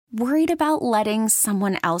Worried about letting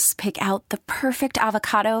someone else pick out the perfect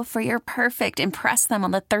avocado for your perfect impress them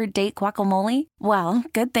on the third date guacamole? Well,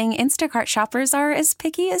 good thing Instacart shoppers are as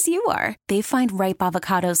picky as you are. They find ripe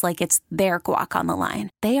avocados like it's their guac on the line.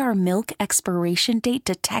 They are milk expiration date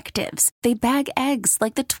detectives. They bag eggs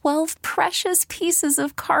like the 12 precious pieces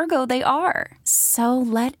of cargo they are. So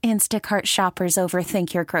let Instacart shoppers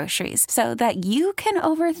overthink your groceries so that you can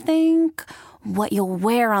overthink what you'll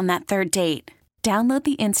wear on that third date. Download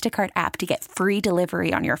the Instacart app to get free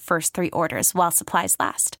delivery on your first 3 orders while supplies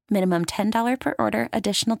last. Minimum $10 per order.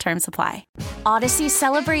 Additional terms apply. Odyssey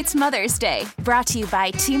celebrates Mother's Day, brought to you by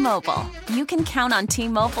T-Mobile. You can count on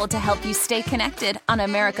T-Mobile to help you stay connected on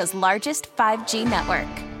America's largest 5G network.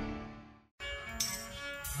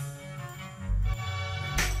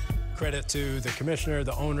 Credit to the commissioner,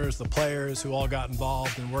 the owners, the players who all got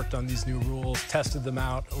involved and worked on these new rules, tested them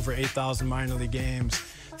out over 8,000 minor league games,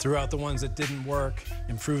 threw out the ones that didn't work,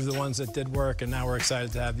 improved the ones that did work, and now we're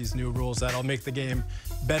excited to have these new rules that'll make the game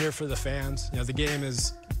better for the fans. You know, the game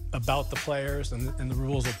is about the players, and the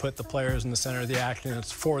rules will put the players in the center of the action.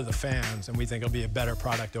 It's for the fans, and we think it'll be a better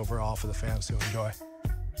product overall for the fans to enjoy.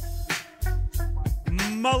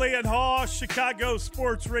 Mully and Haw, Chicago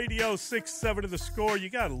Sports Radio, 6-7 to the score. You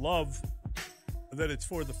got to love that it's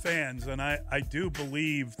for the fans, and I do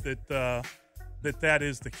believe that that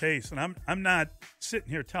is the case. And I'm not sitting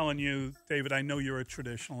here telling you, David, I know you're a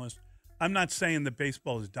traditionalist. I'm not saying that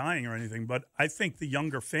baseball is dying or anything, but I think the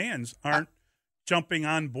younger fans aren't jumping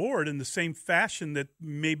on board in the same fashion that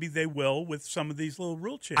maybe they will with some of these little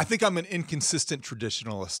rule changes. I think I'm an inconsistent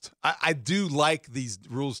traditionalist. I do like these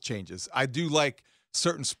rules changes. I do like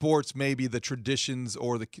certain sports, maybe the traditions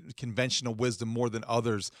or the conventional wisdom more than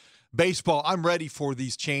others. Baseball, I'm ready for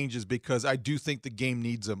these changes because I do think the game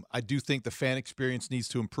needs them. I do think the fan experience needs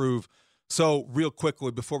to improve. So real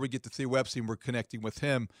quickly, before we get to Theo Epstein, we're connecting with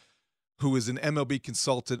him, who is an MLB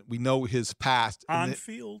consultant. We know his past.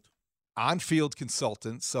 On-field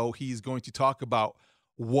consultant. So he's going to talk about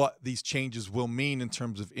what these changes will mean in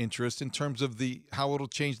terms of interest, in terms of how it'll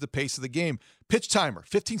change the pace of the game. Pitch timer,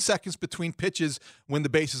 15 seconds between pitches when the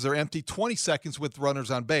bases are empty, 20 seconds with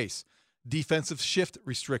runners on base. Defensive shift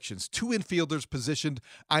restrictions, 2 infielders positioned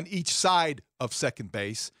on each side of second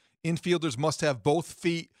base. Infielders must have both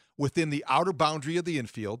feet within the outer boundary of the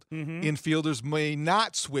infield. Mm-hmm. Infielders may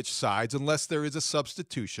not switch sides unless there is a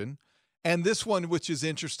substitution. And this one, which is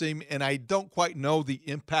interesting, and I don't quite know the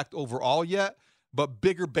impact overall yet, but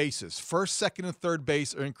bigger bases. First, second, and third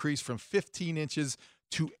base are increased from 15 inches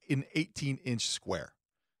to an 18-inch square.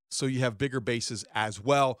 So you have bigger bases as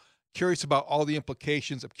well. Curious about all the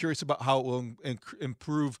implications. I'm curious about how it will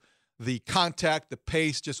improve the contact, the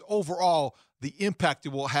pace, just overall the impact it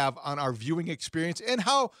will have on our viewing experience and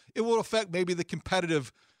how it will affect maybe the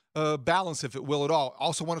competitive balance, if it will at all.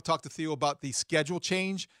 Also want to talk to Theo about the schedule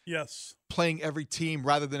change. Yes. Playing every team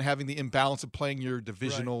rather than having the imbalance of playing your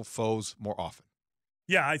divisional foes more often.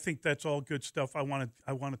 Yeah, I think that's all good stuff. I want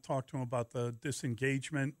to talk to him about the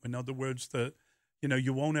disengagement. In other words,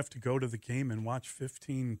 you won't have to go to the game and watch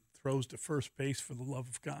 15 throws to first base for the love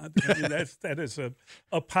of God. I mean, that is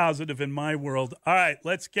a positive in my world. All right,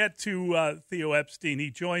 let's get to Theo Epstein.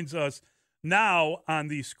 He joins us now on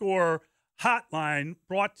the Score Hotline,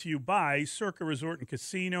 brought to you by Circa Resort and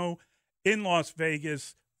Casino in Las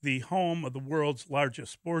Vegas, the home of the world's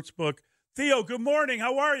largest sports book. Theo, good morning.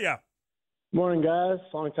 How are you? Morning, guys.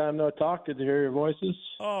 Long time no talk. Good to hear your voices.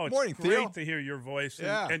 Oh, it's morning, great Theo. to hear your voice.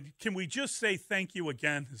 Yeah. And can we just say thank you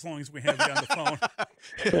again, as long as we have you on the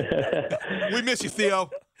phone? We miss you, Theo.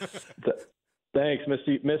 Thanks.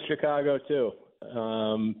 Miss Chicago, too.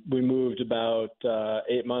 We moved about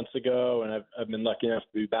 8 months ago, and I've been lucky enough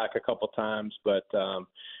to be back a couple times, but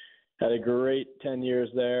had a great 10 years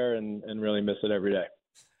there and really miss it every day.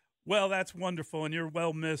 Well, that's wonderful, and you're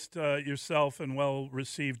well missed yourself and well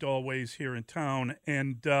received always here in town.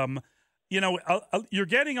 And, you're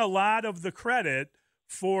getting a lot of the credit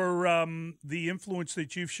for the influence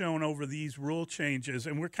that you've shown over these rule changes,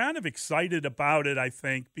 and we're kind of excited about it, I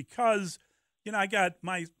think, because, I got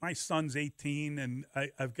my son's 18, and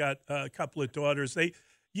I've got a couple of daughters.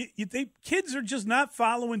 Kids are just not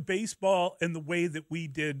following baseball in the way that we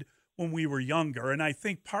did when we were younger, and I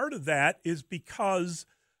think part of that is because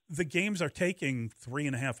the games are taking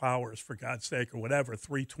 3.5 hours, for God's sake, or whatever,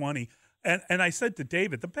 3:20. And I said to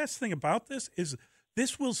David, the best thing about this is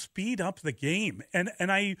this will speed up the game. And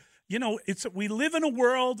we live in a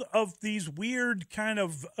world of these weird kind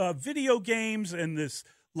of video games and this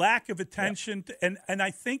lack of attention. Yep. And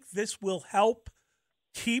I think this will help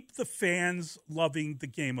keep the fans loving the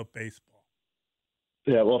game of baseball.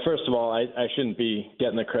 Yeah, well, first of all, I shouldn't be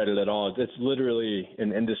getting the credit at all. It's literally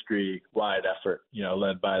an industry-wide effort,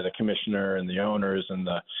 led by the commissioner and the owners and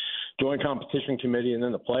the joint competition committee and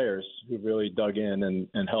then the players who really dug in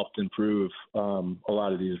and helped improve a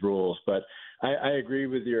lot of these rules. But I agree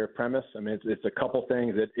with your premise. I mean, it's a couple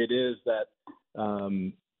things. It is that,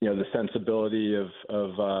 the sensibility of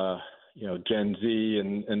Gen Z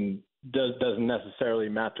and doesn't necessarily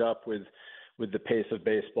match up with the pace of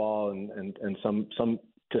baseball and some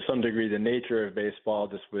to some degree the nature of baseball.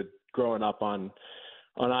 Just with growing up on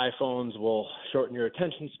iPhones will shorten your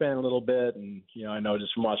attention span a little bit. And I know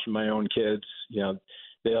just from watching my own kids,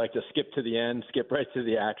 they like to skip to the end, skip right to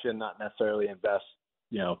the action, not necessarily invest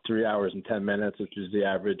 3 hours and 10 minutes, which is the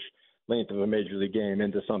average length of a major league game,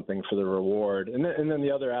 into something for the reward. And then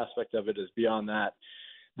the other aspect of it is beyond that,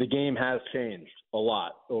 the game has changed a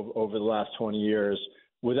lot over the last 20 years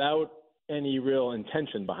without any real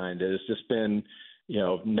intention behind it. It's just been,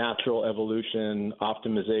 natural evolution,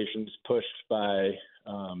 optimizations pushed by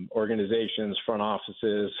organizations, front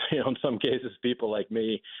offices, in some cases, people like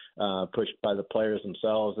me, pushed by the players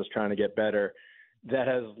themselves, just trying to get better. That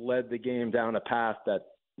has led the game down a path that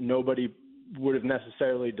nobody would have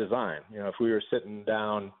necessarily designed. If we were sitting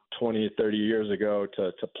down 20, 30 years ago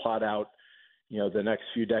to plot out, the next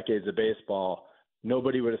few decades of baseball,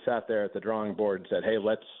 nobody would have sat there at the drawing board and said, hey,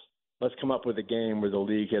 let's come up with a game where the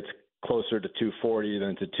league gets closer to 240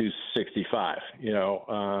 than to 265,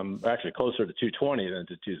 actually closer to 220 than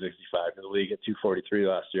to 265. The league at 243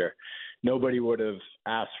 last year. Nobody would have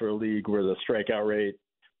asked for a league where the strikeout rate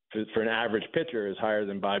for an average pitcher is higher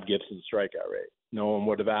than Bob Gibson's strikeout rate. No one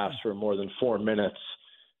would have asked for more than 4 minutes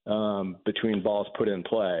between balls put in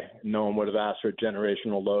play. No one would have asked for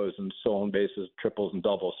generational lows and stolen bases, triples, and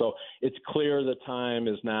doubles. So it's clear the time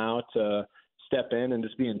is now to step in and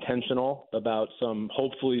just be intentional about some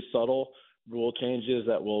hopefully subtle rule changes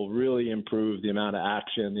that will really improve the amount of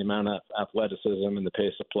action, the amount of athleticism, and the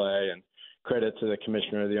pace of play. And credit to the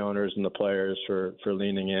commissioner, the owners, and the players for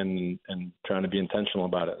leaning in and trying to be intentional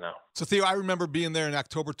about it now. So, Theo, I remember being there in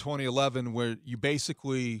October 2011 where you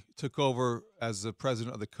basically took over as the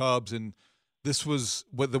president of the Cubs, and this was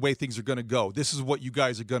the way things are going to go. This is what you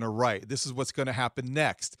guys are going to write. This is what's going to happen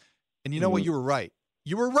next. And you know what? You were right.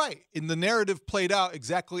 You were right. And the narrative played out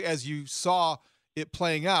exactly as you saw it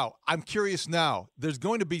playing out. I'm curious now. There's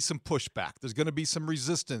going to be some pushback. There's going to be some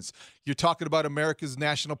resistance. You're talking about America's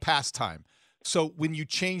national pastime. So when you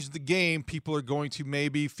change the game, people are going to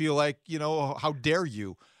maybe feel like, how dare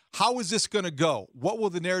you? How is this going to go? What will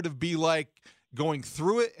the narrative be like going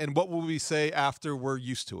through it, and what will we say after we're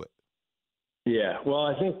used to it? Yeah, well,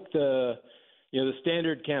 I think the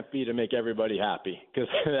standard can't be to make everybody happy, because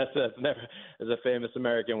that's never, as a famous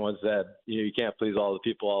American once said, you can't please all the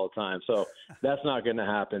people all the time. So that's not going to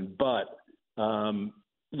happen. But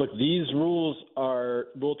look, these rule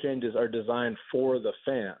changes are designed for the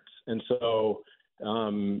fans. And so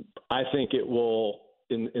I think it will,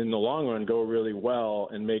 in the long run, go really well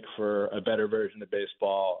and make for a better version of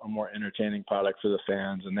baseball, a more entertaining product for the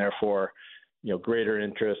fans, and therefore, greater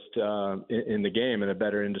interest in the game and a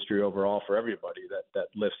better industry overall for everybody that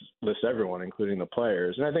lifts everyone, including the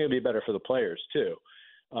players. And I think it'll be better for the players too.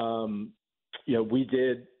 We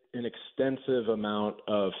did an extensive amount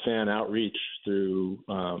of fan outreach through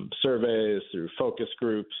surveys, through focus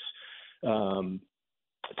groups,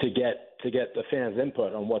 to get the fans'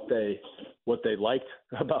 input on what they liked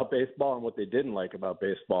about baseball and what they didn't like about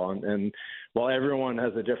baseball. And while everyone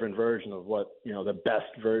has a different version of what the best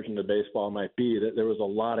version of baseball might be, that there was a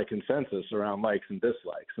lot of consensus around likes and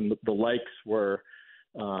dislikes. And the likes were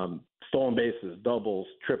stolen bases, doubles,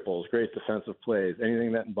 triples, great defensive plays,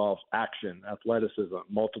 anything that involves action, athleticism,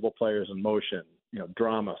 multiple players in motion,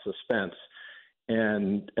 drama, suspense.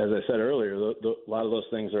 And as I said earlier, a lot of those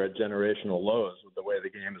things are at generational lows with the way the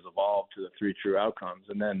game has evolved to the three true outcomes.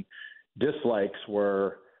 And then dislikes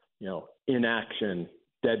were, inaction,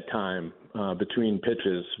 dead time between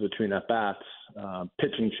pitches, between at-bats,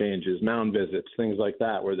 pitching changes, mound visits, things like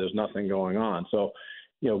that, where there's nothing going on. So,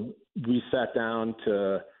 we sat down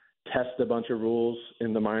to test a bunch of rules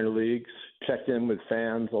in the minor leagues, checked in with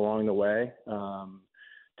fans along the way,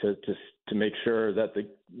 to make sure that the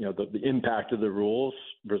impact of the rules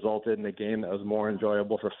resulted in a game that was more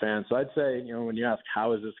enjoyable for fans. So I'd say, when you ask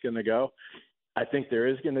how is this going to go, I think there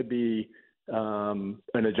is going to be an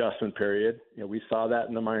adjustment period. We saw that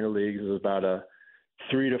in the minor leagues. It was about a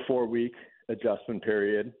 3 to 4 week adjustment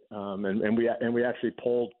period, and we actually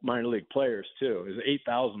polled minor league players too. It was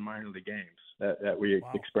 8,000 minor league games that we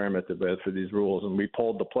experimented with for these rules, and we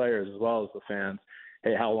polled the players as well as the fans.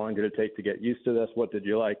 Hey, how long did it take to get used to this? What did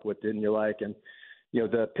you like? What didn't you like? And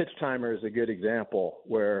the pitch timer is a good example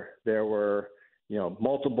where there were,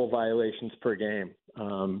 multiple violations per game,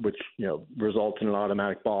 which, results in an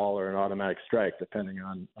automatic ball or an automatic strike, depending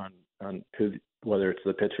on who, whether it's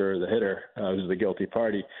the pitcher or the hitter, who's the guilty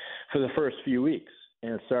party, for the first few weeks.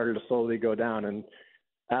 And it started to slowly go down. And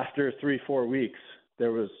after 3-4 weeks,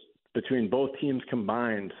 there was, between both teams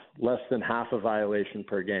combined, less than half a violation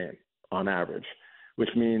per game on average, which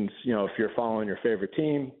means, if you're following your favorite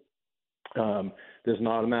team, there's an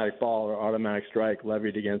automatic ball or automatic strike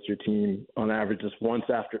levied against your team on average just once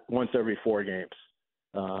every 4 games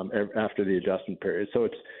after the adjustment period. So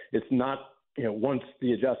it's not, once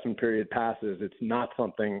the adjustment period passes, it's not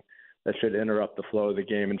something that should interrupt the flow of the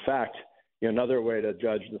game. In fact, another way to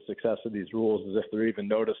judge the success of these rules is if they're even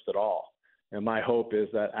noticed at all. And my hope is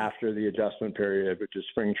that after the adjustment period, which is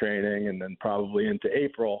spring training and then probably into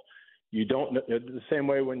April, you don't, the same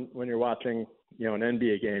way when you're watching, an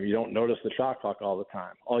NBA game, you don't notice the shot clock all the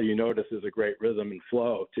time. All you notice is a great rhythm and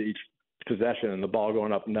flow to each possession and the ball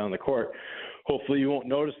going up and down the court. Hopefully you won't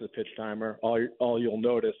notice the pitch timer. All you'll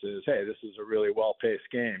notice is, hey, this is a really well-paced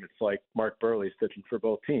game. It's like Mark Burley's pitching for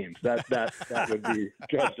both teams. That would be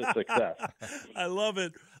judged a success. I love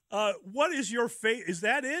it. What is your is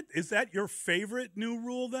that it? Is that your favorite new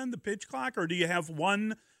rule then, the pitch clock? Or do you have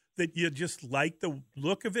one that you just like the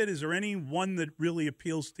look of it? Is there any one that really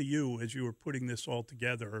appeals to you as you were putting this all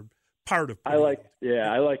together, or part of it? I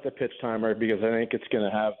like the pitch timer because I think it's going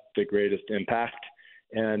to have the greatest impact.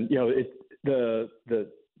 And,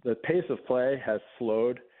 the pace of play has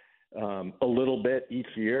slowed a little bit each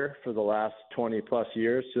year for the last 20 plus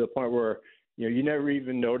years, to the point where, you never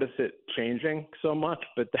even notice it changing so much.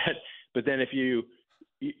 But then if you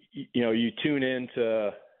tune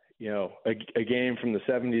into, a game from the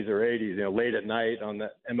 70s or 80s, late at night on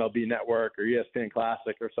the MLB Network or ESPN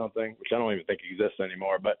Classic or something, which I don't even think exists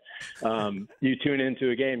anymore. But you tune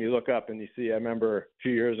into a game, you look up and you see, I remember a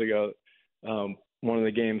few years ago, one of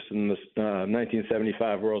the games in the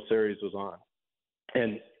 1975 World Series was on.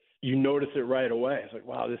 And you notice it right away. It's like,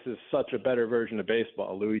 wow, this is such a better version of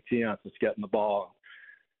baseball. Louis Tiant is getting the ball,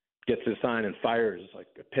 gets his sign and fires like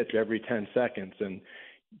a pitch every 10 seconds. And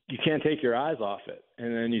you can't take your eyes off it.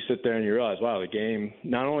 And then you sit there and you realize, wow, the game,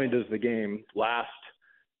 not only does the game last,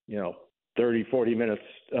 30, 40 minutes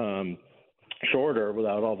shorter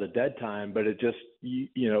without all the dead time, but it just,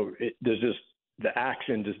 there's just, the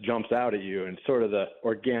action just jumps out at you, and sort of the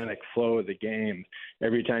organic flow of the game.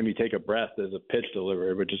 Every time you take a breath, there's a pitch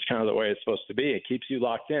delivery, which is kind of the way it's supposed to be. It keeps you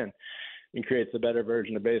locked in and creates a better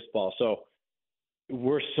version of baseball. So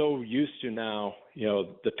we're so used to now,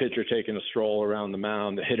 the pitcher taking a stroll around the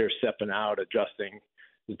mound, the hitter stepping out, adjusting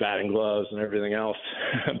his batting gloves and everything else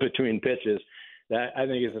between pitches. That I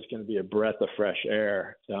think is just going to be a breath of fresh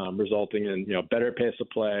air, resulting in, better pace of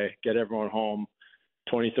play, get everyone home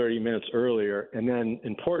 20, 30 minutes earlier. And then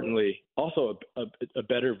importantly, also a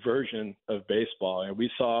better version of baseball. And we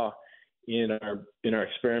saw in our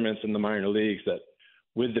experiments in the minor leagues that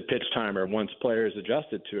with the pitch timer, once players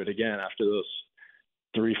adjusted to it, again, after those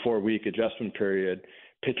 3-4 week adjustment period,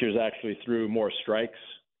 pitchers actually threw more strikes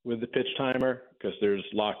with the pitch timer because there's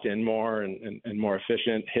locked in more and more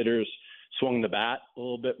efficient. Hitters swung the bat a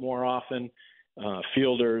little bit more often.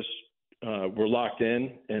 Fielders were locked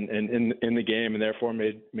in and in the game, and therefore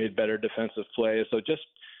made better defensive plays. So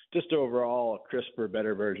just overall a crisper,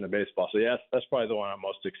 better version of baseball. So yes, that's probably the one I'm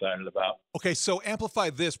most excited about. Okay, so amplify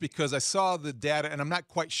this, because I saw the data and I'm not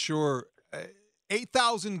quite sure.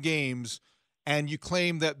 8,000 games, and you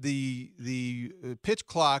claim that the pitch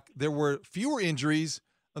clock, there were fewer injuries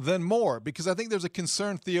than more, because I think there's a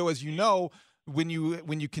concern, Theo, as you know, when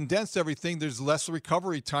you condense everything, there's less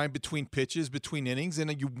recovery time between pitches, between innings,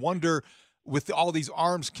 and you wonder, with all these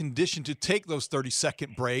arms conditioned to take those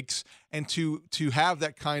 30-second breaks and to have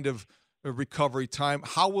that kind of recovery time,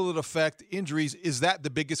 how will it affect injuries? Is that the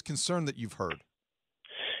biggest concern that you've heard?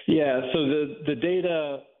 Yeah, so the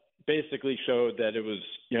data basically showed that it was,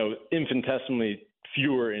 infinitesimally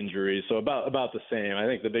fewer injuries, so about the same. I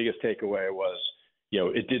think the biggest takeaway was,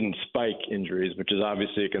 it didn't spike injuries, which is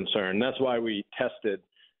obviously a concern. That's why we tested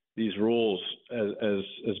these rules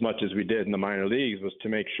as much as we did in the minor leagues, was to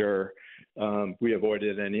make sure we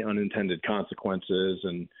avoided any unintended consequences,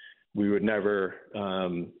 and we would never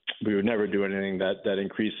do anything that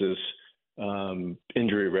increases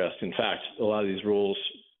injury risk. In fact, a lot of these rules,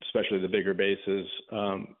 especially the bigger bases,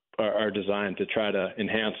 are designed to try to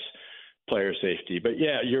enhance player safety. But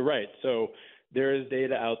yeah, you're right. So there is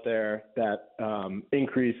data out there that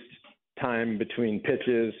increased time between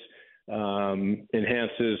pitches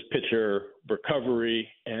enhances pitcher recovery,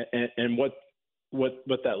 and what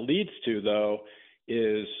that leads to, though,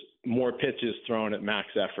 is more more pitches thrown at max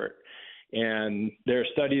effort. And there are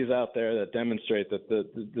studies out there that demonstrate that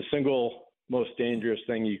the single most dangerous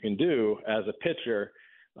thing you can do as a pitcher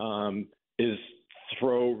is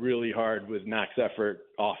throw really hard with max effort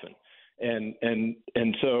often.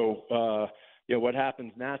 And so what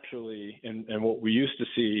happens naturally and what we used to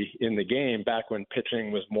see in the game back when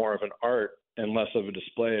pitching was more of an art and less of a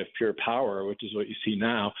display of pure power, which is what you see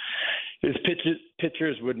now, is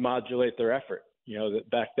pitchers would modulate their effort. That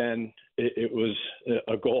back then it was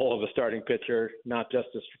a goal of a starting pitcher, not just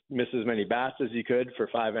to miss as many bats as you could for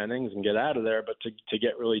 5 innings and get out of there, but to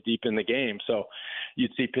get really deep in the game. So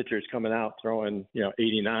you'd see pitchers coming out throwing,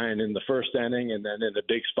 89 in the first inning, and then in the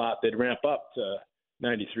big spot, they'd ramp up to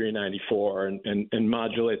 93, 94 and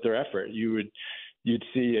modulate their effort. You'd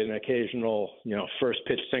see an occasional, first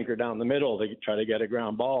pitch sinker down the middle to try to get a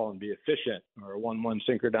ground ball and be efficient, or a 1-1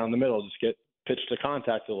 sinker down the middle, just get pitch to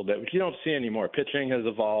contact a little bit, which you don't see anymore. Pitching has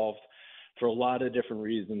evolved for a lot of different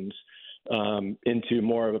reasons into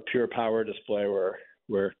more of a pure power display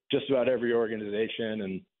where just about every organization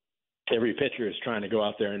and every pitcher is trying to go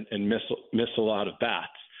out there and miss a lot of bats.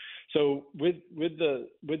 So with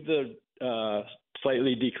the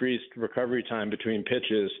slightly decreased recovery time between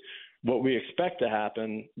pitches, what we expect to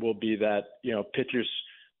happen will be that, pitchers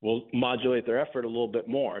will modulate their effort a little bit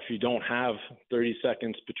more. If you don't have 30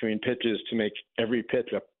 seconds between pitches to make every pitch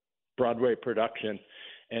a Broadway production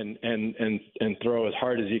and throw as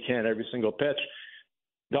hard as you can every single pitch,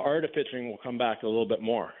 the art of pitching will come back a little bit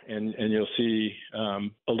more, and you'll see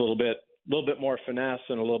a little bit more finesse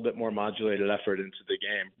and a little bit more modulated effort into the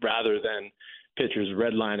game, rather than pitchers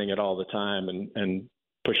redlining it all the time and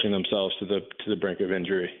pushing themselves to the brink of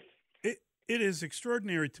injury. It is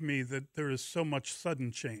extraordinary to me that there is so much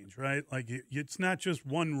sudden change, right? Like it's not just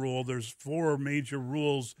one rule. There's 4 major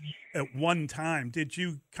rules at one time. Did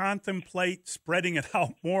you contemplate spreading it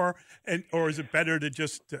out more, or is it better to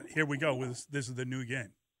just, here we go, this is the new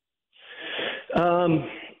game?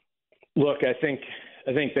 Look, I think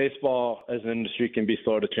baseball as an industry can be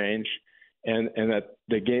slow to change, and that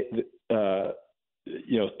the game,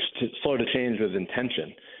 slow to change with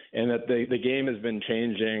intention. And that the game has been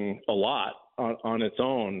changing a lot on its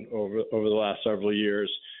own over the last several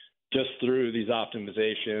years, just through these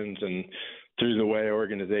optimizations and through the way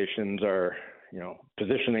organizations are,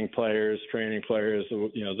 positioning players, training players,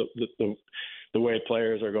 the way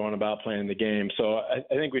players are going about playing the game. So I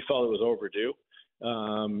think we felt it was overdue.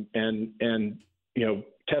 And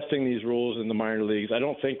testing these rules in the minor leagues, I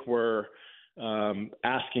don't think we're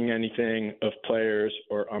asking anything of players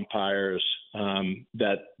or umpires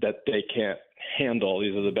that they can't handle.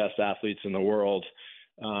 These are the best athletes in the world.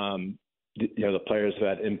 The players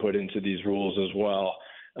have had input into these rules as well,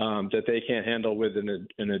 that they can't handle with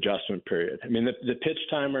an adjustment period. I mean, the pitch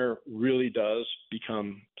timer really does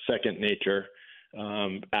become second nature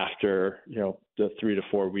after the 3 to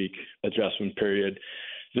 4 week adjustment period.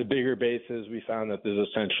 The bigger bases, we found that there's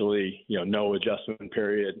essentially no adjustment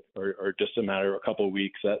period, or just a matter of a couple of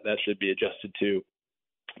weeks that should be adjusted to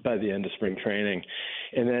by the end of spring training.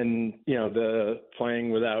 And then, the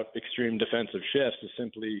playing without extreme defensive shifts is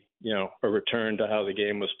simply, a return to how the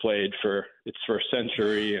game was played for its first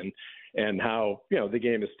century, and how, the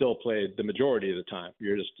game is still played the majority of the time.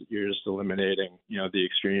 You're just eliminating, the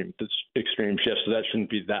extreme shifts. So that shouldn't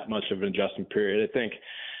be that much of an adjustment period. I think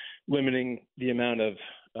limiting the amount of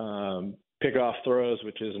pickoff throws,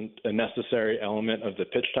 which is a necessary element of the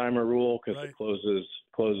pitch timer rule, because It closes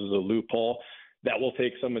a loophole. That will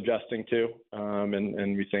take some adjusting to,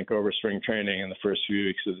 and we think over spring training in the first few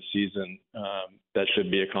weeks of the season, that should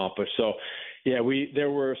be accomplished. So, there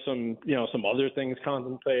were some other things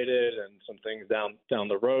contemplated and some things down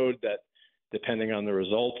the road that, depending on the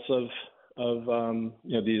results of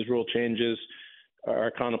these rule changes,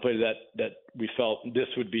 are contemplated that we felt this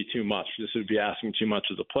would be too much. This would be asking too much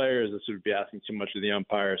of the players. This would be asking too much of the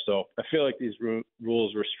umpires. So I feel like these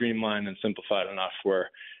rules were streamlined and simplified enough where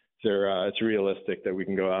it's realistic that we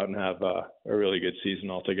can go out and have a really good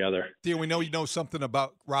season altogether. Theo, we know you know something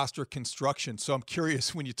about roster construction, so I'm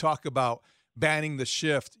curious, when you talk about banning the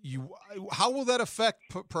shift, how will that affect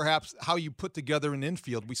perhaps how you put together an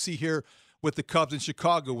infield? We see here with the Cubs in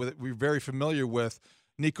Chicago, we're very familiar with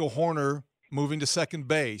Nico Hoerner moving to second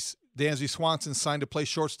base. Dansby Swanson signed to play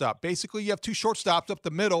shortstop. Basically, you have 2 shortstops up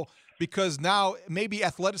the middle because now maybe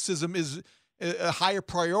athleticism is a higher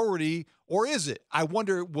priority, or is it? I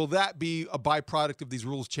wonder, will that be a byproduct of these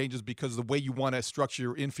rules changes because of the way you want to structure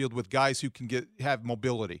your infield with guys who can have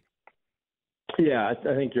mobility? Yeah,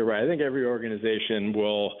 I think you're right. I think every organization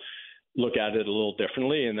will look at it a little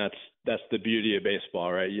differently, and that's the beauty of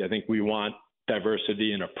baseball, right? I think we want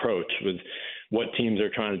diversity in approach what teams are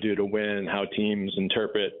trying to do to win, how teams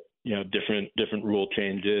interpret, different rule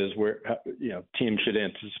changes, where, teams should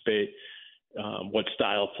anticipate what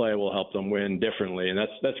style of play will help them win differently. And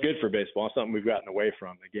that's good for baseball. It's something we've gotten away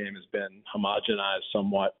from. The game has been homogenized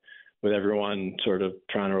somewhat, with everyone sort of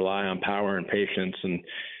trying to rely on power and patience. And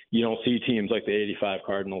you don't see teams like the 85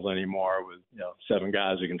 Cardinals anymore with, 7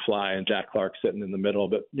 guys who can fly and Jack Clark sitting in the middle.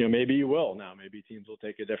 But, maybe you will now. Maybe teams will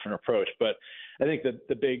take a different approach. But I think that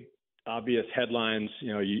the big obvious headlines,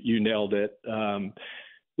 you nailed it.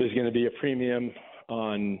 There's going to be a premium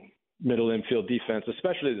on middle infield defense,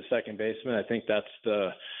 especially the second baseman. I think that's the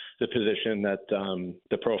position that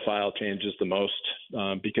the profile changes the most,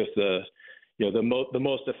 because the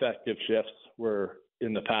most effective shifts were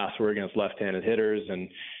in the past were against left-handed hitters, and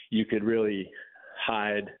you could really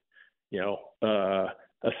hide,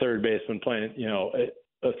 a third baseman playing,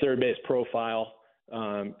 a third base profile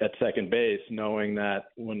at second base, knowing that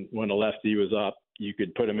when a lefty was up, you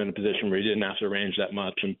could put him in a position where he didn't have to range that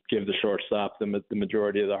much and give the shortstop the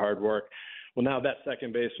majority of the hard work. Well, now that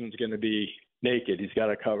second baseman's going to be naked. He's got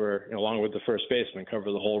to cover, along with the first baseman,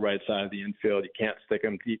 cover the whole right side of the infield. You can't stick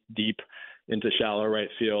him deep into shallow right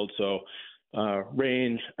field. So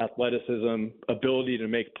range, athleticism, ability to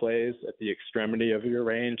make plays at the extremity of your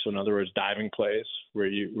range. So in other words, diving plays where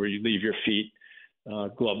you leave your feet,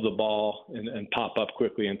 glove the ball and pop up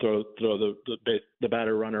quickly and throw the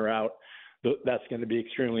batter runner out. That's going to be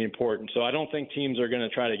extremely important. So I don't think teams are going to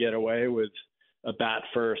try to get away with a bat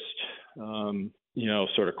first,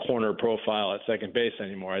 sort of corner profile at second base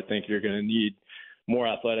anymore. I think you're going to need more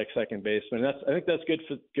athletic second basemen. I think that's good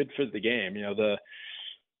for the game.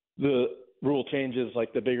 The rule changes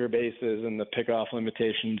like the bigger bases and the pickoff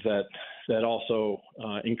limitations that also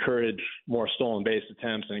encourage more stolen base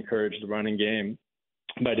attempts and encourage the running game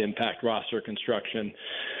might impact roster construction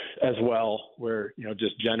as well, where,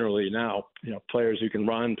 just generally now, players who can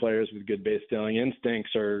run, players with good base stealing instincts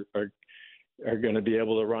are going to be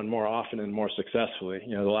able to run more often and more successfully.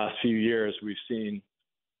 The last few years we've seen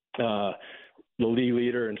the league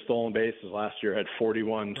leader in stolen bases last year had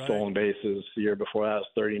 41 right. Stolen bases. The year before that was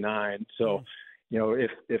 39. So,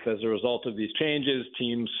 if as a result of these changes,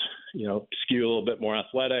 teams, skew a little bit more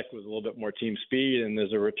athletic with a little bit more team speed, and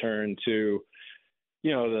there's a return to,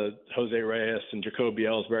 the Jose Reyes and Jacoby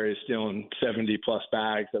Ellsbury stealing 70-plus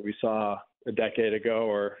bags that we saw a decade ago,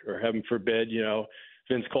 or heaven forbid,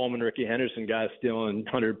 Vince Coleman, Ricky Henderson guys stealing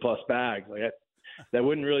 100-plus bags. That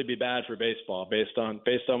wouldn't really be bad for baseball based on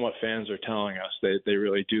what fans are telling us. They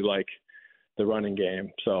really do like the running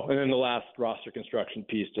game. So, and then the last roster construction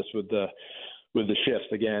piece, just with the shifts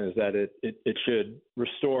again, is that it should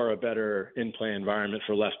restore a better in-play environment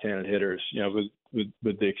for left-handed hitters.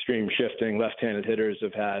 With the extreme shifting, left-handed hitters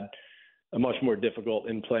have had a much more difficult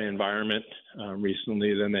in-play environment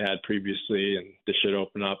recently than they had previously, and this should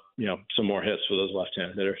open up, some more hits for those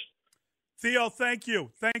left-handed hitters. Theo, thank you.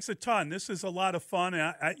 Thanks a ton. This is a lot of fun.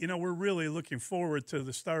 We're really looking forward to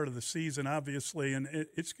the start of the season, obviously, and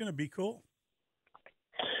it's going to be cool.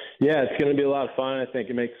 Yeah, it's going to be a lot of fun. I think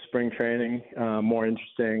it makes spring training more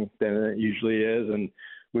interesting than it usually is, and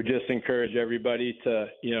we just encourage everybody to,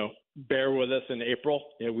 bear with us in April.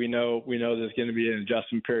 We know there's going to be an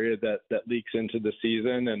adjustment period that leaks into the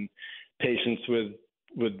season, and patience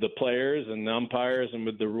with the players and the umpires and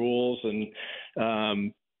with the rules.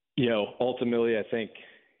 And, ultimately, I think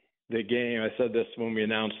the game, I said this when we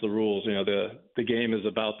announced the rules, the game is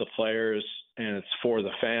about the players and it's for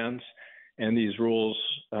the fans. And these rules,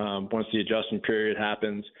 once the adjustment period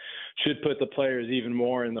happens, should put the players even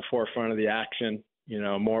more in the forefront of the action,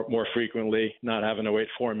 more frequently, not having to wait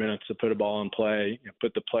 4 minutes to put a ball in play,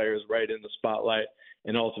 put the players right in the spotlight.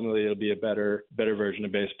 And ultimately, it'll be a better version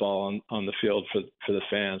of baseball on the field for the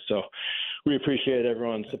fans. So we appreciate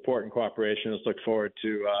everyone's support and cooperation. Let's look forward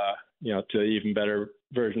to an even better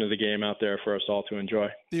version of the game out there for us all to enjoy.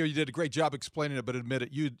 Theo, you did a great job explaining it, but admit it,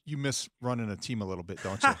 you miss running a team a little bit,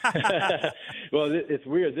 don't you? Well, it's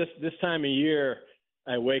weird. This time of year,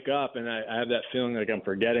 I wake up and I have that feeling like I'm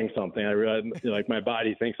forgetting something. I realize like my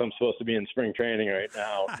body thinks I'm supposed to be in spring training right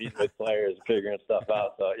now, meeting with players, figuring stuff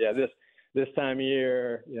out. So yeah, this time of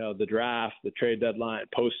year, the draft, the trade deadline,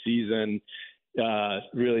 postseason,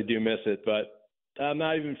 really do miss it. But I'm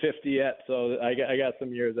not even 50 yet, so I got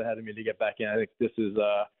some years ahead of me to get back in. I think this is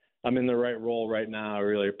I'm in the right role right now. I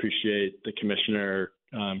really appreciate the commissioner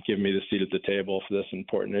giving me the seat at the table for this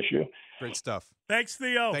important issue. Great stuff. Thanks,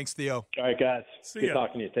 Theo. Thanks, Theo. All right, guys. See Good ya.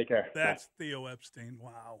 talking to you. Take care. That's Bye. Theo Epstein.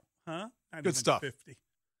 Wow. Huh? Not Good stuff. 50.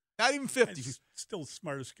 Not even 50. He's still the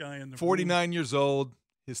smartest guy in the 49 room. years old.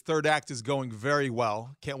 His third act is going very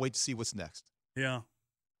well. Can't wait to see what's next. Yeah.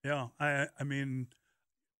 I mean,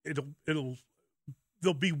 it'll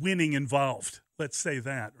there'll be winning involved. Let's say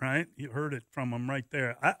that, right? You heard it from him right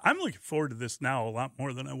there. I'm looking forward to this now a lot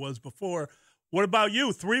more than I was before. What about you?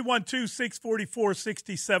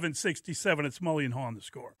 312-644-6767. It's Mully and Haw on The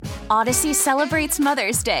Score. Odyssey celebrates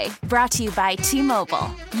Mother's Day, brought to you by T-Mobile.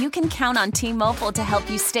 You can count on T-Mobile to help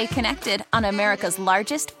you stay connected on America's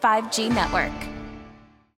largest 5G network.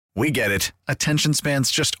 We get it. Attention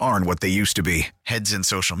spans just aren't what they used to be. Heads in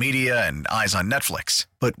social media and eyes on Netflix.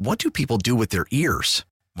 But what do people do with their ears?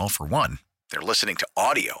 Well, for one, they're listening to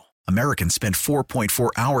audio. Americans spend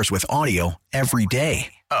 4.4 hours with audio every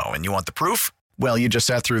day. Oh, and you want the proof? Well, you just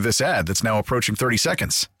sat through this ad that's now approaching 30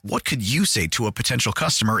 seconds. What could you say to a potential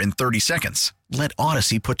customer in 30 seconds? Let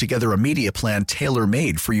Odyssey put together a media plan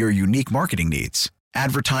tailor-made for your unique marketing needs.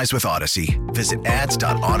 Advertise with Odyssey. Visit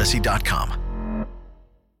ads.odyssey.com.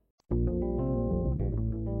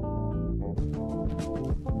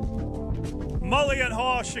 Mully and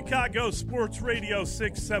Haw, Chicago Sports Radio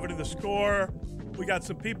 6-7 of The Score. We got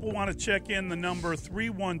some people want to check in. The number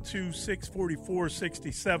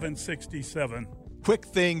 312-644-6767. Quick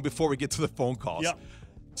thing before we get to the phone calls. Yep.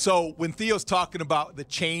 So when Theo's talking about the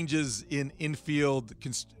changes in infield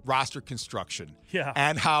roster construction,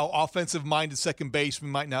 and how offensive-minded second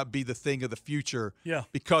baseman might not be the thing of the future,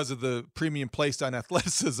 because of the premium placed on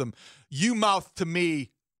athleticism, you mouthed to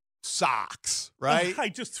me socks, right? I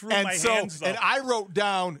just threw my hands up. And I wrote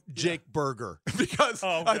down Jake Berger because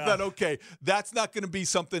I thought, okay, that's not going to be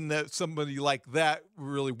something that somebody like that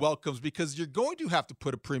really welcomes, because you're going to have to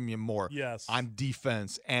put a premium more on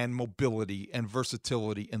defense and mobility and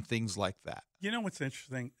versatility and things like that. You know what's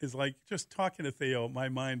interesting is, like, just talking to Theo, my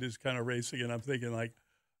mind is kind of racing, and I'm thinking, like,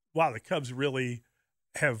 wow, the Cubs really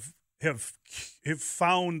have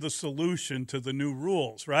found the solution to the new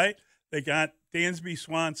rules, right? They got Dansby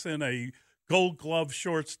Swanson, a Gold Glove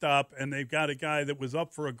shortstop, and they've got a guy that was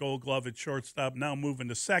up for a Gold Glove at shortstop, now moving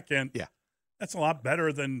to second. Yeah, that's a lot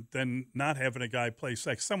better than not having a guy play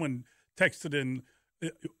second. Someone texted in,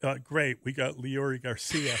 great, we got Leury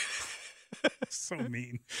Garcia. So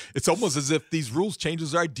mean. It's almost as if these rules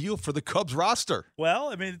changes are ideal for the Cubs roster. Well,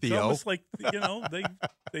 I mean, it's almost like,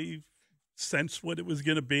 they sensed what it was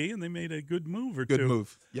going to be, and they made a good move or two. Good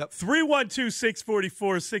move. Yep.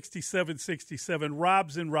 312-644-6767.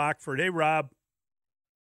 Rob's in Rockford. Hey, Rob.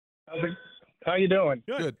 How you doing?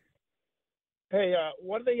 Good. Hey,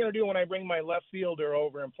 what are they going to do when I bring my left fielder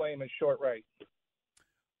over and play him as short right?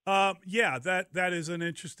 Yeah, that is an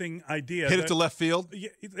interesting idea. Hit it to left field?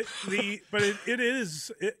 But it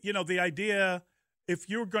is, the idea, if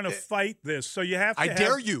you're going to fight this, so you have to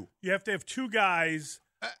dare you. You have to have two guys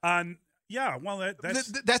on – yeah, well,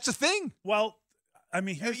 that's the thing. Well, I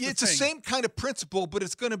mean, it's the same kind of principle, but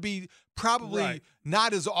it's going to be probably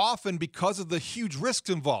not as often because of the huge risks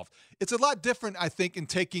involved. It's a lot different, I think, in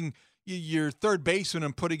taking your third baseman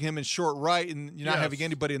and putting him in short right, and you're not having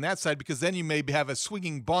anybody on that side, because then you may have a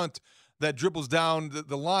swinging bunt that dribbles down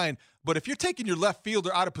the line. But if you're taking your left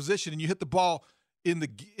fielder out of position and you hit the ball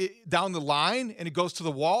down the line and it goes to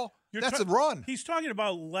the wall, that's a run. He's talking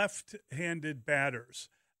about left-handed batters.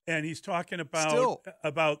 And he's talking about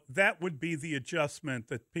that would be the adjustment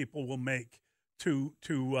that people will make to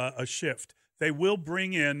a shift. They will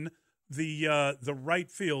bring in the right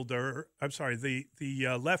fielder. I'm sorry, the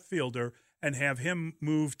left fielder, and have him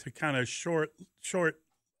move to kind of short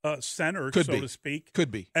center, to speak. Could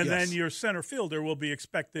be. And then your center fielder will be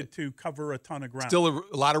expected to cover a ton of ground. Still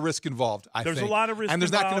a lot of risk involved, I think. There's a lot of risk involved. And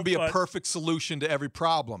there's not going to be a perfect solution to every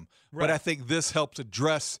problem. Right. But I think this helps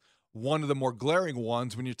address one of the more glaring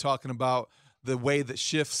ones when you're talking about the way that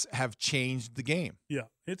shifts have changed the game. Yeah,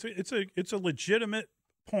 it's a legitimate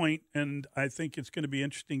point, and I think it's going to be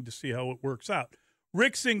interesting to see how it works out.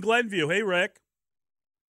 Rick's in Glenview. Hey, Rick.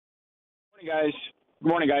 Good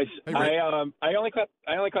morning, guys. Hey, Rick. I only caught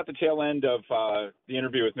the tail end of the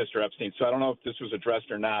interview with Mr. Epstein, so I don't know if this was addressed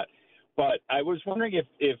or not. But I was wondering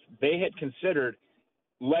if they had considered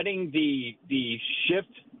letting the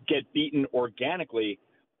shift get beaten organically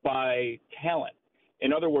by talent.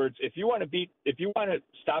 In other words, if you want to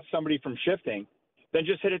stop somebody from shifting, then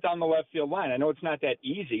just hit it down the left field line. I know it's not that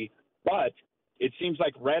easy, but it seems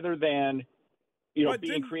like rather than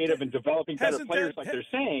being creative and developing better players they're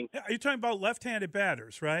saying. Are you talking about left-handed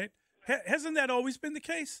batters, right? Hasn't that always been the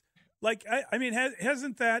case? Like, I mean,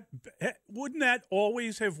 wouldn't that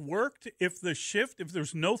always have worked if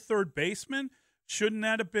there's no third baseman? Shouldn't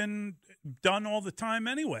that have been done all the time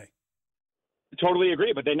anyway? Totally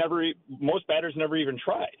agree, but most batters never even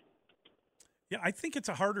tried. Yeah, I think it's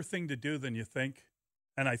a harder thing to do than you think.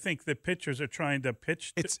 And I think the pitchers are trying to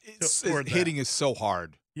pitch toward hitting that. is so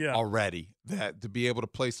hard already that to be able to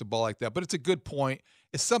place the ball like that. But it's a good point.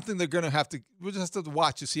 It's something they're going to have to – we'll just have to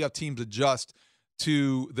watch to see how teams adjust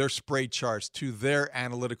to their spray charts, to their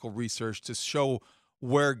analytical research to show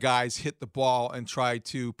where guys hit the ball and try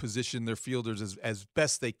to position their fielders as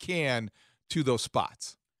best they can to those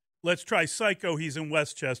spots. Let's try Psycho. He's in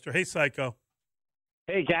Westchester. Hey, Psycho.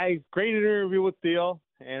 Hey, guys. Great interview with Theo,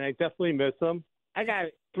 and I definitely miss him. I got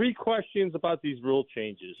 3 questions about these rule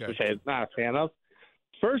changes, which I'm not a fan of.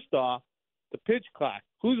 First off, the pitch clock.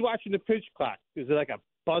 Who's watching the pitch clock? Is it like a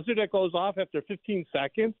buzzer that goes off after 15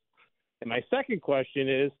 seconds? And my second question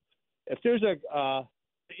is, if there's the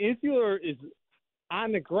infielder is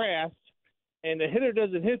on the grass and the hitter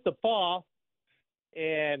doesn't hit the ball,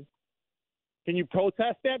 and can you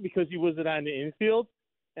protest that because he wasn't on the infield?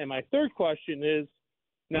 And my third question is,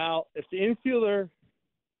 now, if the infielder –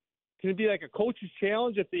 can it be like a coach's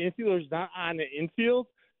challenge if the infielder is not on the infield?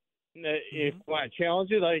 If you want to challenge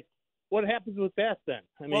it, like what happens with that then?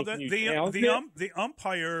 I mean, the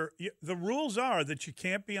umpire, the rules are that you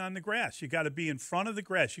can't be on the grass. You got to be in front of the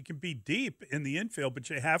grass. You can be deep in the infield, but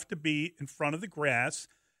you have to be in front of the grass,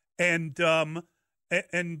 and you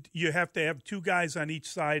have to have 2 guys on each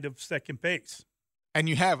side of second base. And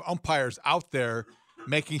you have umpires out there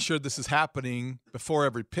making sure this is happening before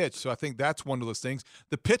every pitch. So I think that's one of those things.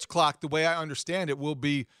 The pitch clock, the way I understand it, will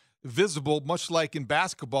be visible, much like in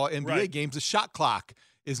basketball, NBA games. The shot clock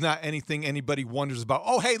is not anything anybody wonders about.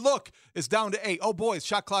 Oh, hey, look, it's down to 8. Oh, boy,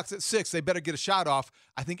 shot clock's at 6. They better get a shot off.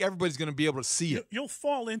 I think everybody's going to be able to see it. You'll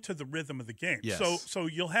fall into the rhythm of the game. Yes. So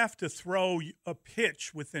you'll have to throw a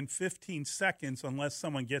pitch within 15 seconds unless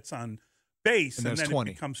someone gets on base, and then 20.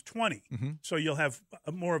 It becomes 20. So you'll have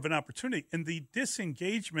more of an opportunity. And the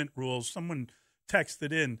disengagement rules, someone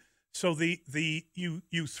texted in. So you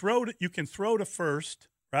can throw to first,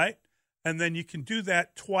 right? And then you can do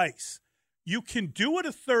that twice. You can do it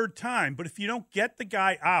a third time, but if you don't get the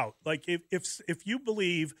guy out, like if you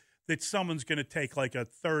believe that someone's going to take like a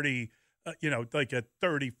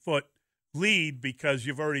 30-foot lead because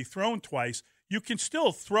you've already thrown twice, you can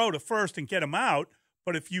still throw to first and get him out.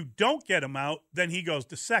 But if you don't get him out, then he goes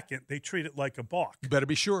to second. They treat it like a balk. You better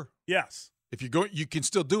be sure. Yes. If you go, you can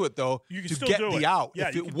still do it though. You can to still get do the it. out. Yeah,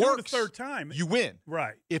 if you it can works, do it a third time, you win.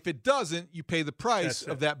 Right. If it doesn't, you pay the price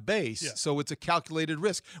of that base. Yeah. So it's a calculated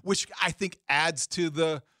risk, which I think adds to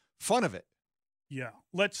the fun of it. Yeah.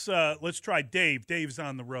 Let's try Dave. Dave's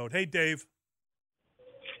on the road. Hey, Dave.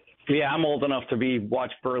 Yeah, I'm old enough to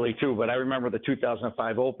watch Burley too, but I remember the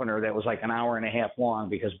 2005 opener that was like an hour and a half long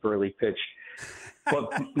because Burley pitched.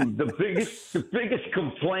 But the biggest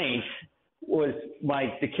complaint was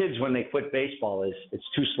the kids when they quit baseball is it's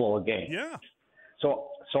too slow a game. Yeah.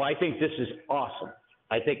 So I think this is awesome.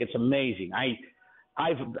 I think it's amazing. I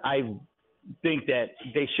think that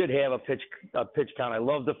they should have a pitch count. I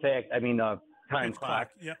love the fact. Time clock.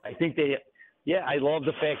 Yeah. I think I love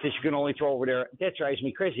the fact that you can only throw over there. That drives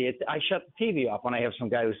me crazy. I shut the TV off when I have some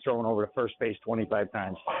guy who's throwing over to first base 25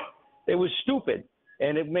 times. It was stupid.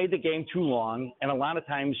 And it made the game too long, and a lot of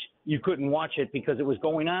times you couldn't watch it because it was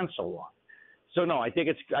going on so long. So no, I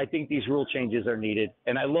think these rule changes are needed,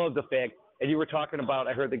 and I love the fact. And you were talking about,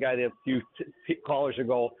 I heard the guy that a few callers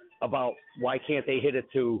ago about why can't they hit it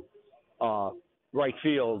to left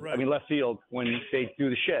field when they do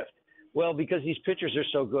the shift. Well, because these pitchers are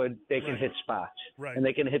so good, they can hit spots, and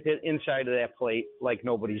they can hit the inside of that plate like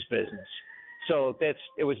nobody's business. So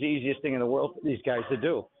it was the easiest thing in the world for these guys to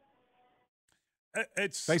do.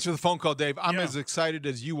 Thanks for the phone call, Dave. I'm as excited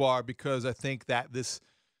as you are because I think that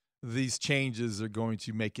these changes are going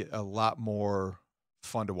to make it a lot more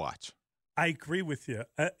fun to watch. I agree with you.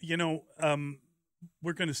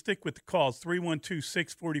 We're going to stick with the calls,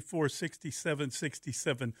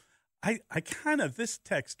 312-644-6767. This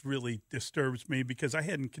text really disturbs me because I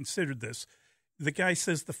hadn't considered this. The guy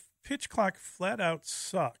says the pitch clock flat out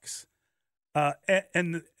sucks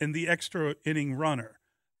and the extra inning runner.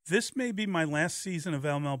 This may be my last season of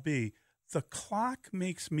MLB. The clock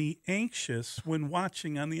makes me anxious when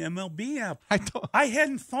watching on the MLB app. I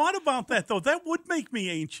hadn't thought about that, though. That would make me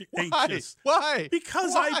anxious. Why?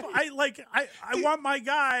 Because I want my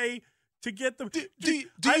guy to get the. Do you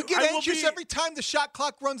get anxious every time the shot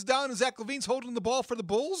clock runs down and Zach Levine's holding the ball for the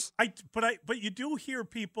Bulls? But you do hear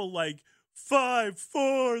people like 5,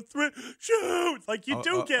 4, 3, shoot! Like you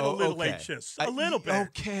do get a little anxious, a little bit.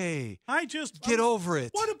 Okay, get over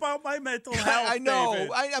it. What about my mental health? I know.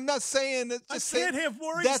 David? I'm not saying that. I can't have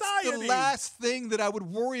more anxiety. That's the last thing that I would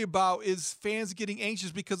worry about is fans getting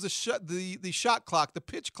anxious because the shot clock, the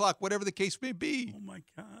pitch clock, whatever the case may be. Oh my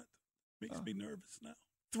God, makes me nervous now.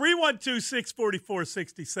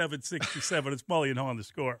 312-644-6767. It's Mully and Haw on The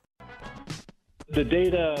Score. The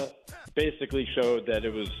data basically showed that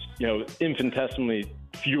it was, infinitesimally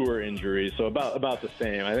fewer injuries, so about the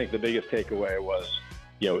same. I think the biggest takeaway was,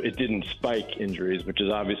 it didn't spike injuries, which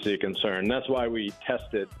is obviously a concern. That's why we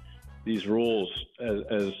tested these rules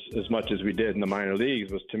as much as we did in the minor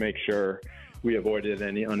leagues, was to make sure we avoided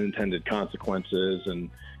any unintended consequences, and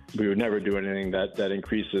we would never do anything that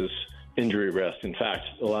increases injury risk. In fact,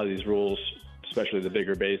 a lot of these rules, especially the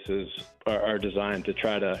bigger bases, are designed to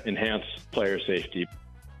try to enhance player safety.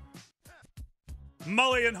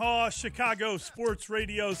 Mully and Haw, Chicago Sports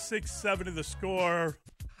Radio 6-7 The Score.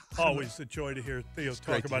 Always a joy to hear Theo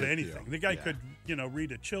talk about anything. The guy could,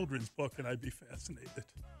 read a children's book, and I'd be fascinated.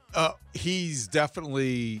 He's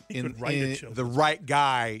definitely the right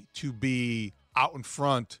guy to be out in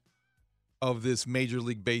front of this Major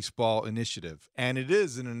League Baseball initiative, and it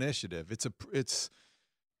is an initiative.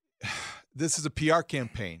 This is a PR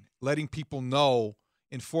campaign, letting people know,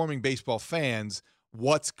 informing baseball fans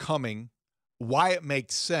what's coming, why it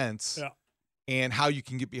makes sense, and how you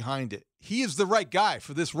can get behind it. He is the right guy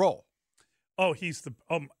for this role. Oh, he's the.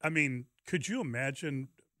 Could you imagine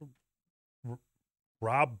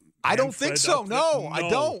Rob? I don't think so. No, I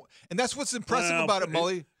don't. And that's what's impressive about it,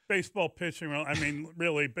 Mully. Baseball pitching.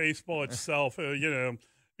 Really, baseball itself.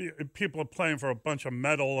 People are playing for a bunch of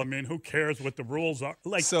metal. Who cares what the rules are?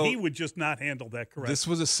 He would just not handle that correctly. This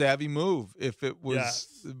was a savvy move if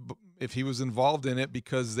he was involved in it,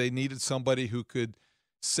 because they needed somebody who could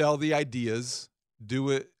sell the ideas,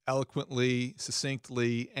 do it eloquently,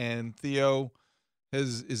 succinctly, and Theo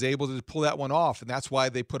is able to pull that one off, and that's why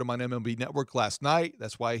they put him on MLB Network last night.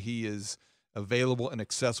 That's why he is available and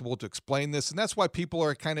accessible to explain this, and that's why people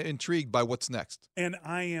are kind of intrigued by what's next. And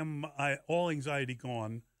I am all anxiety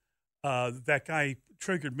gone. That guy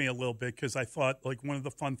triggered me a little bit, because I thought, one of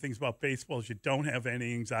the fun things about baseball is you don't have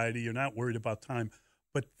any anxiety. You're not worried about time.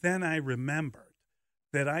 But then I remembered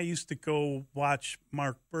that I used to go watch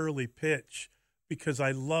Mark Buehrle pitch because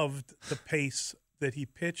I loved the pace that he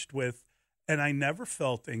pitched with, and I never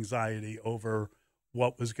felt anxiety over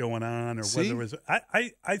what was going on or whether it was.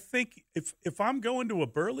 I think if I'm going to a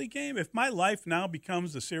Buehrle game, if my life now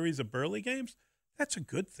becomes a series of Buehrle games, that's a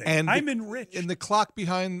good thing. And I'm enriched. And the clock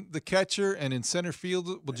behind the catcher and in center field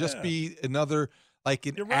will just be another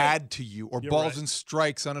add to you, or balls and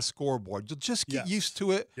strikes on a scoreboard. You'll just get used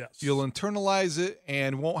to it. Yes. You'll internalize it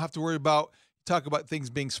and won't have to worry about talk about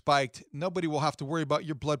things being spiked. Nobody will have to worry about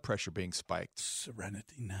your blood pressure being spiked.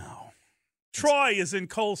 Serenity now. Troy is in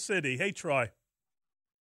Coal City. Hey, Troy.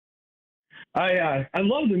 I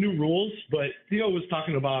love the new rules, but Theo was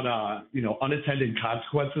talking about unintended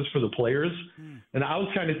consequences for the players, and I was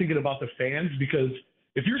kind of thinking about the fans, because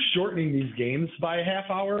if you're shortening these games by a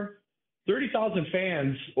half hour, 30,000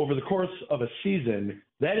 fans over the course of a season,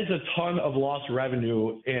 that is a ton of lost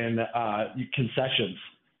revenue in concessions.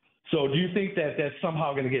 So do you think that that's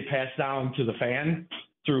somehow going to get passed down to the fan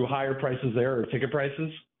through higher prices there, or ticket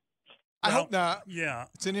prices? I hope not. Yeah.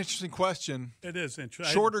 It's an interesting question. It is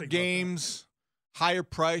interesting. Shorter games, higher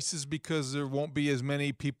prices, because there won't be as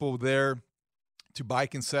many people there to buy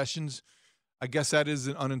concessions. I guess that is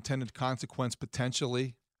an unintended consequence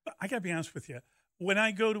potentially. I got to be honest with you. When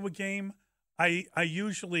I go to a game, I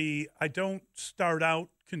usually don't start out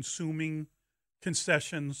consuming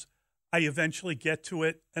concessions. I eventually get to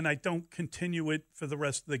it, and I don't continue it for the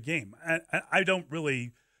rest of the game. I don't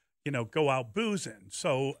really, go out boozing.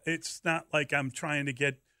 So it's not like I'm trying to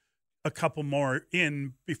get a couple more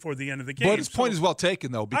in before the end of the game. But his point is well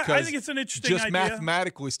taken, though, because I think it's an interesting idea.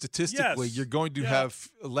 Mathematically, statistically, you're going to have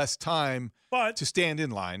less time to stand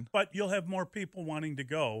in line. But you'll have more people wanting to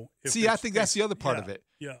go. I think that's the other part of it.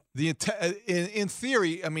 Yeah. In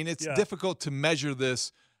theory, it's difficult to measure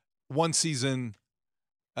this one season.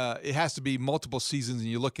 It has to be multiple seasons, and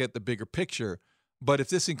you look at the bigger picture. But if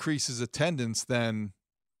this increases attendance, then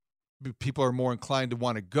people are more inclined to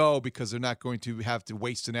want to go, because they're not going to have to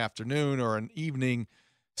waste an afternoon or an evening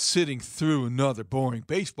sitting through another boring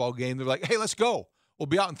baseball game. They're like, hey, let's go. We'll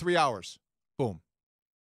be out in 3 hours. Boom.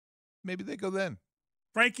 Maybe they go then.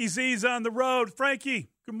 Frankie Z's on the road. Frankie,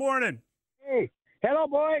 good morning. Hey. Hello,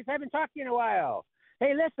 boys. I haven't talked to you in a while.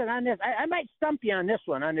 Hey, listen, on this, I might stump you on this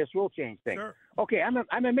one, on this rule change thing. Sure. Okay,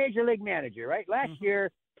 I'm a major league manager, right? Last year,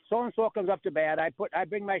 so-and-so comes up to bat. I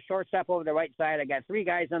bring my shortstop over the right side. I got 3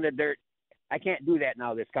 guys on the dirt. I can't do that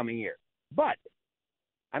now this coming year. But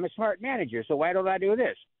I'm a smart manager, so why don't I do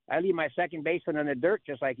this? I leave my second baseman in the dirt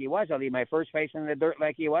just like he was. I leave my first baseman in the dirt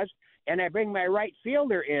like he was. And I bring my right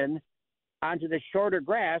fielder in onto the shorter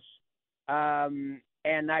grass,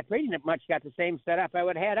 and I pretty much got the same setup I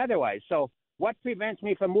would have had otherwise. So what prevents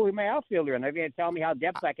me from moving my outfielder? And they're going to tell me how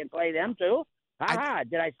depth I can play them too?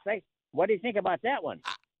 Did I say? What do you think about that one?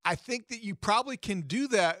 I think that you probably can do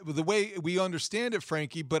that with the way we understand it,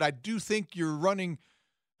 Frankie, but I do think you're running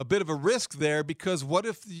a bit of a risk there, because what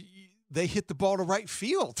if they hit the ball to right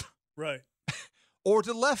field? Right. Or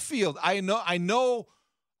to left field? I know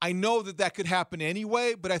that could happen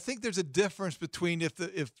anyway, but I think there's a difference between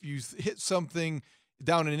if you hit something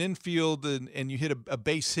down an infield and you hit a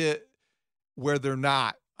base hit where they're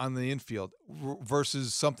not on the infield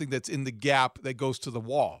versus something that's in the gap that goes to the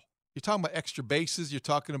wall. You're talking about extra bases. You're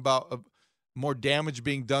talking about more damage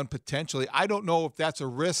being done potentially. I don't know if that's a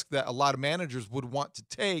risk that a lot of managers would want to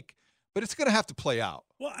take, but it's going to have to play out.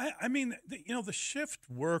 Well, I mean, the shift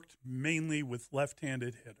worked mainly with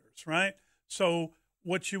left-handed hitters, right? So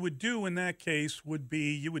what you would do in that case would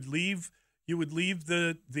be you would leave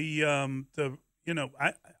the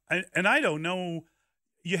I don't know.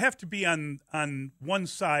 You have to be on one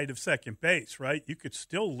side of second base, right? You could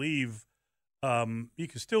still leave. You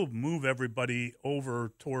could still move everybody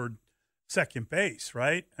over toward second base,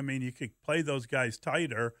 right? I mean, you could play those guys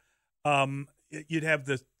tighter. You'd have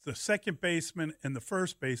the second baseman and the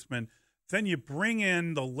first baseman. Then you bring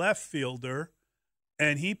in the left fielder,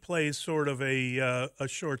 and he plays sort of a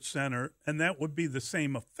short center, and that would be the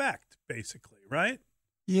same effect, basically, right?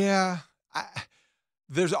 Yeah.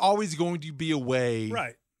 There's always going to be a way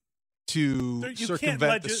to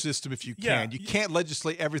circumvent the system if you can. You can't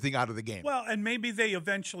legislate everything out of the game. Well, and maybe they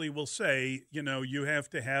eventually will say, you have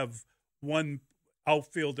to have one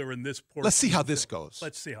outfielder in this portion. Let's see how this goes.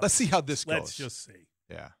 Let's see how this goes. Let's just see.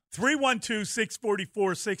 Yeah.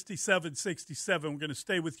 312-644-6767. We're going to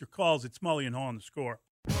stay with your calls. It's Mully and Haw on The Score.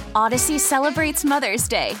 Odyssey celebrates Mother's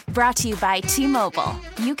Day, brought to you by T-Mobile.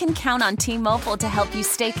 You can count on T-Mobile to help you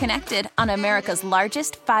stay connected on America's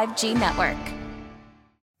largest 5G network.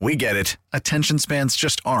 We get it. Attention spans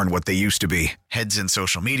just aren't what they used to be. Heads in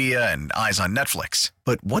social media and eyes on Netflix.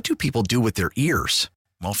 But what do people do with their ears?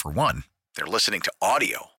 Well, for one, they're listening to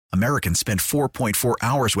audio. Americans spend 4.4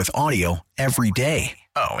 hours with audio every day.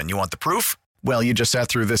 Oh, and you want the proof? Well, you just sat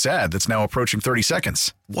through this ad that's now approaching 30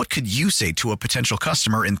 seconds. What could you say to a potential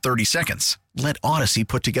customer in 30 seconds? Let Odyssey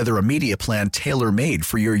put together a media plan tailor-made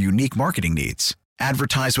for your unique marketing needs.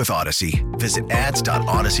 Advertise with Odyssey. Visit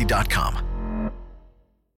ads.odyssey.com.